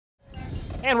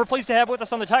And we're pleased to have with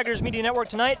us on the Tigers Media Network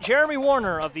tonight, Jeremy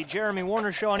Werner of the Jeremy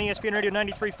Werner Show on ESPN Radio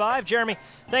 93.5. Jeremy,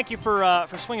 thank you for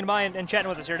swinging by and chatting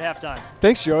with us here at halftime.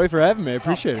 Thanks, Joey, for having me. I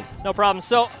appreciate it. No problem.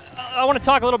 So I want to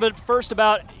talk a little bit first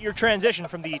about your transition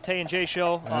from the Tay and Jay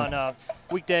Show on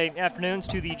weekday afternoons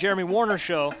to the Jeremy Werner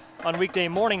Show on weekday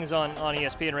mornings on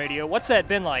ESPN Radio. What's that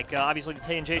been like? Obviously, the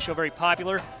Tay and Jay Show, very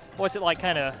popular. What's it like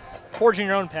kind of forging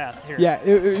your own path here? Yeah,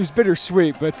 it was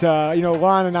bittersweet, but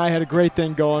Lon and I had a great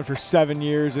thing going for 7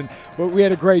 years, and we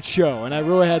had a great show, and I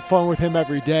really had fun with him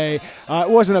every day. It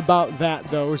wasn't about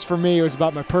that, though. It was, for me, it was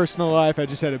about my personal life. I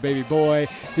just had a baby boy.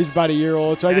 He's about a year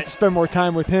old, so I get to spend more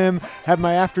time with him, have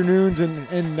my afternoons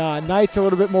and nights a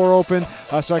little bit more open,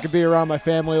 so I could be around my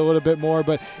family a little bit more.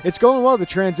 But it's going well. The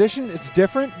transition, it's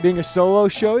different. Being a solo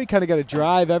show, you kind of got to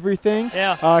drive everything.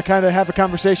 Yeah. Kind of have a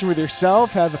conversation with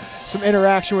yourself, have some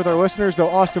interaction with our listeners, though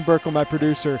Austin Burkle, my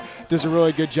producer, does a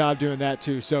really good job doing that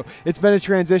too. So it's been a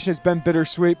transition. It's been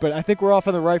bittersweet, but I think we're off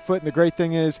on the right foot, and the great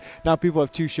thing is now people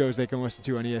have two shows they can listen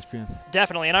to on ESPN.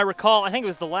 Definitely, and I recall, I think it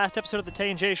was the last episode of the Tay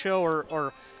and Jay Show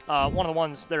or one of the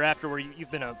ones thereafter where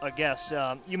you've been a guest.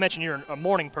 You mentioned you're a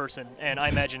morning person, and I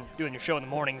imagine doing your show in the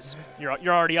mornings, you're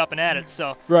already up and at it.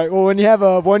 So right. Well, when you have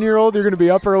a 1-year-old, you're going to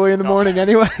be up early in the morning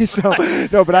anyway. So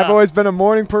no, but I've always been a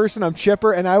morning person. I'm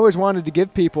chipper, and I always wanted to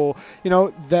give people,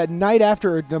 that night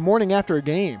after, the morning after a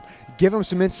game, give them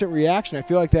some instant reaction. I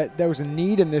feel like that there was a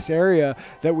need in this area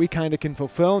that we kind of can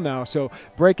fulfill now. So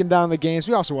breaking down the games,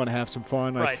 we also want to have some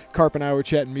fun. Like Carp and I were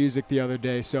chatting music the other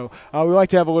day. So we like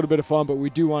to have a little bit of fun, but we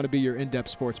do want to be your in-depth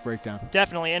sports breakdown.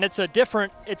 Definitely, and it's a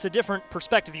different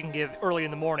perspective you can give early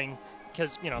in the morning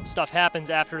because stuff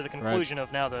happens after the conclusion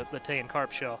of now the Tay and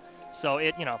Carp show. So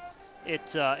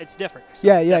it's different. So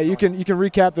yeah, definitely. you can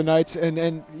recap the nights,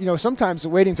 and sometimes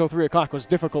waiting until 3 o'clock was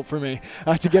difficult for me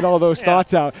to get all those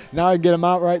thoughts out. Now I can get them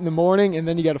out right in the morning, and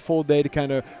then you got a full day to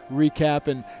kind of recap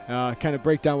and kind of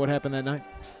break down what happened that night.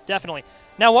 Definitely.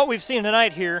 Now what we've seen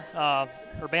tonight here,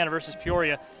 Urbana versus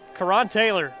Peoria, Karan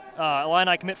Taylor,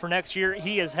 Illini commit for next year.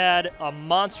 He has had a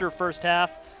monster first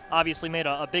half. Obviously made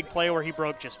a big play where he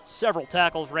broke just several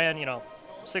tackles, ran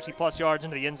 60-plus yards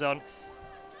into the end zone.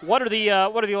 What are the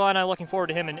Illini looking forward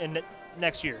to him in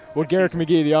next year? Well, Garrick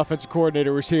McGee, the offensive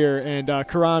coordinator, was here, and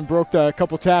Karan broke a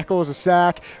couple tackles, a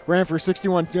sack, ran for a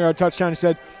 61-yard touchdown. He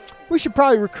said, we should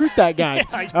probably recruit that guy.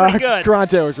 Yeah, he's pretty good. Karan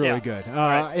Taylor's really good.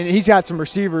 Right. And he's got some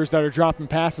receivers that are dropping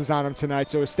passes on him tonight,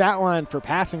 so his stat line for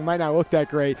passing might not look that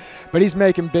great, but he's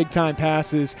making big-time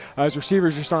passes. His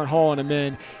receivers just aren't hauling him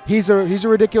in. He's a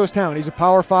ridiculous talent. He's a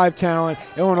Power 5 talent.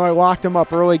 Illinois locked him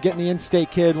up early, getting the in-state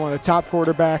kid, one of the top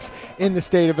quarterbacks in the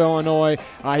state of Illinois.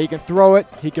 He can throw it.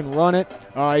 He can run it.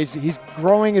 He's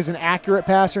growing as an accurate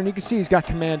passer, and you can see he's got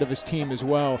command of his team as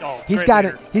well. He's got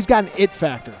an it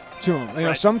factor to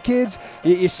him. Some kids,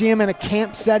 you see him in a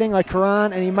camp setting like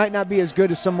Karan, and he might not be as good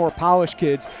as some more polished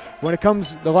kids. When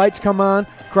the lights come on,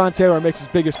 Karan Taylor makes his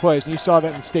biggest plays, and you saw that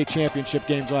in the state championship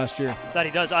games last year. That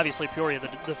he does. Obviously, Peoria, the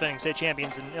defending state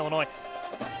champions in Illinois.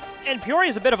 And Peoria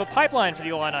is a bit of a pipeline for the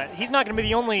Illini. He's not going to be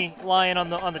the only Lion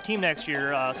on the team next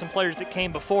year. Some players that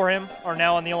came before him are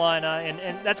now on the Illini,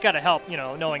 and that's got to help,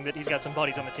 knowing that he's got some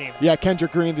buddies on the team. Yeah,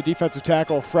 Kendrick Green, the defensive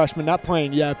tackle, freshman, not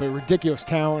playing yet, but ridiculous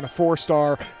talent, a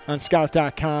 4-star on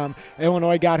Scout.com.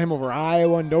 Illinois got him over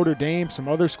Iowa, Notre Dame, some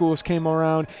other schools came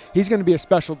around. He's going to be a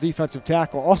special defensive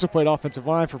tackle. Also played offensive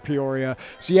line for Peoria.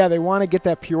 So yeah, they want to get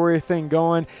that Peoria thing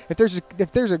going. If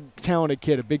there's a talented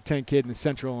kid, a Big Ten kid in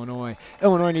Central Illinois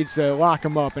needs to lock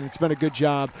him up, and it's been a good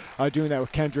job doing that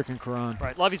with Kendrick and Karan.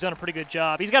 Right, Lovey's done a pretty good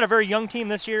job. He's got a very young team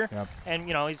this year, and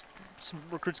he's some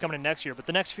recruits coming in next year. But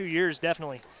the next few years,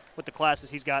 definitely, with the classes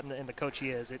he's got and the coach he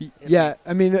is.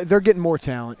 They're getting more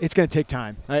talent. It's going to take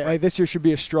time. This year should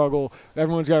be a struggle.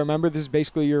 Everyone's got to remember this is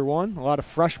basically year one. A lot of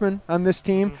freshmen on this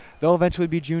team. They'll eventually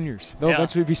be juniors. They'll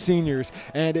eventually be seniors.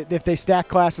 And if they stack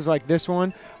classes like this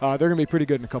one, they're going to be pretty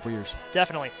good in a couple years.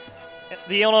 Definitely.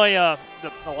 The Illinois,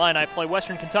 the Illini play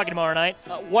Western Kentucky tomorrow night.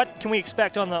 What can we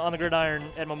expect on the gridiron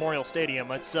at Memorial Stadium?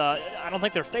 It's I don't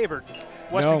think they're favored.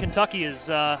 Western Kentucky is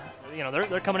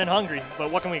they're coming in hungry,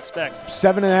 but what can we expect?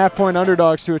 7.5-point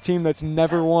underdogs to a team that's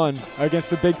never won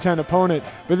against a Big Ten opponent.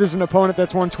 But there's an opponent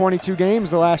that's won 22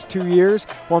 games the last 2 years,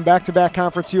 won back-to-back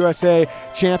Conference USA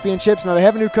championships. Now they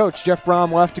have a new coach. Jeff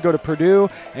Brom left to go to Purdue,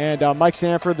 and Mike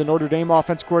Sanford, the Notre Dame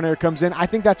offense coordinator, comes in. I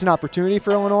think that's an opportunity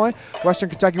for Illinois. Western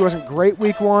Kentucky wasn't great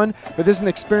week one, but this is an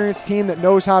experienced team that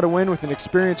knows how to win with an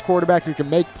experienced quarterback who can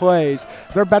make plays.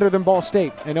 They're better than Ball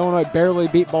State, and Illinois barely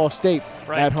beat Ball State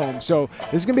at home. So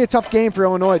this is going to be a tough tough game for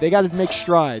Illinois. They got to make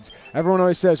strides. Everyone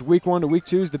always says week 1 to week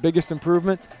 2 is the biggest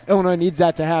improvement. Illinois needs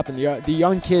that to happen. The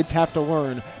young kids have to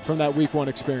learn from that week 1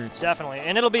 experience. Definitely,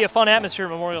 and it'll be a fun atmosphere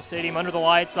at Memorial Stadium under the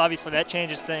lights. Obviously, that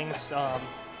changes things.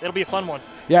 It'll be a fun one.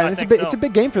 Yeah, and it's a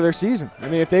big game for their season. I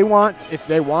mean, if they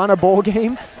want a bowl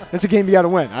game, it's a game you got to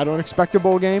win. I don't expect a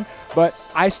bowl game, but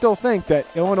I still think that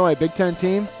Illinois, a Big Ten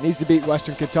team, needs to beat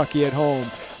Western Kentucky at home.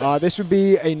 This would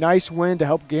be a nice win to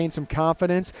help gain some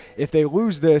confidence. If they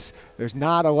lose this, there's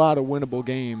not a lot of winnable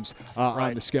games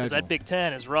on the schedule. That Big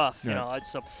Ten is rough. You know,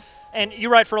 so. And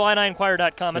you write for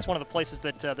IlliniInquirer.com. That's one of the places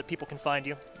that people can find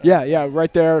you. Yeah,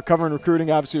 right there, covering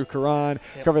recruiting, obviously with Karan.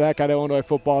 Cover that kind of Illinois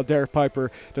football. Derek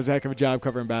Piper does a heck of a job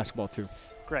covering basketball, too.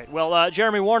 Great. Well,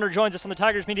 Jeremy Werner joins us on the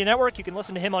Tigers Media Network. You can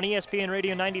listen to him on ESPN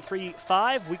Radio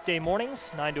 93.5 weekday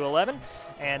mornings, 9 to 11.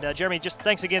 And, Jeremy, just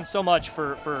thanks again so much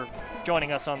for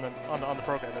joining us on the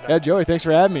program today. Yeah, Joey, thanks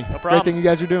for having me. No problem. Great thing you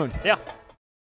guys are doing. Yeah.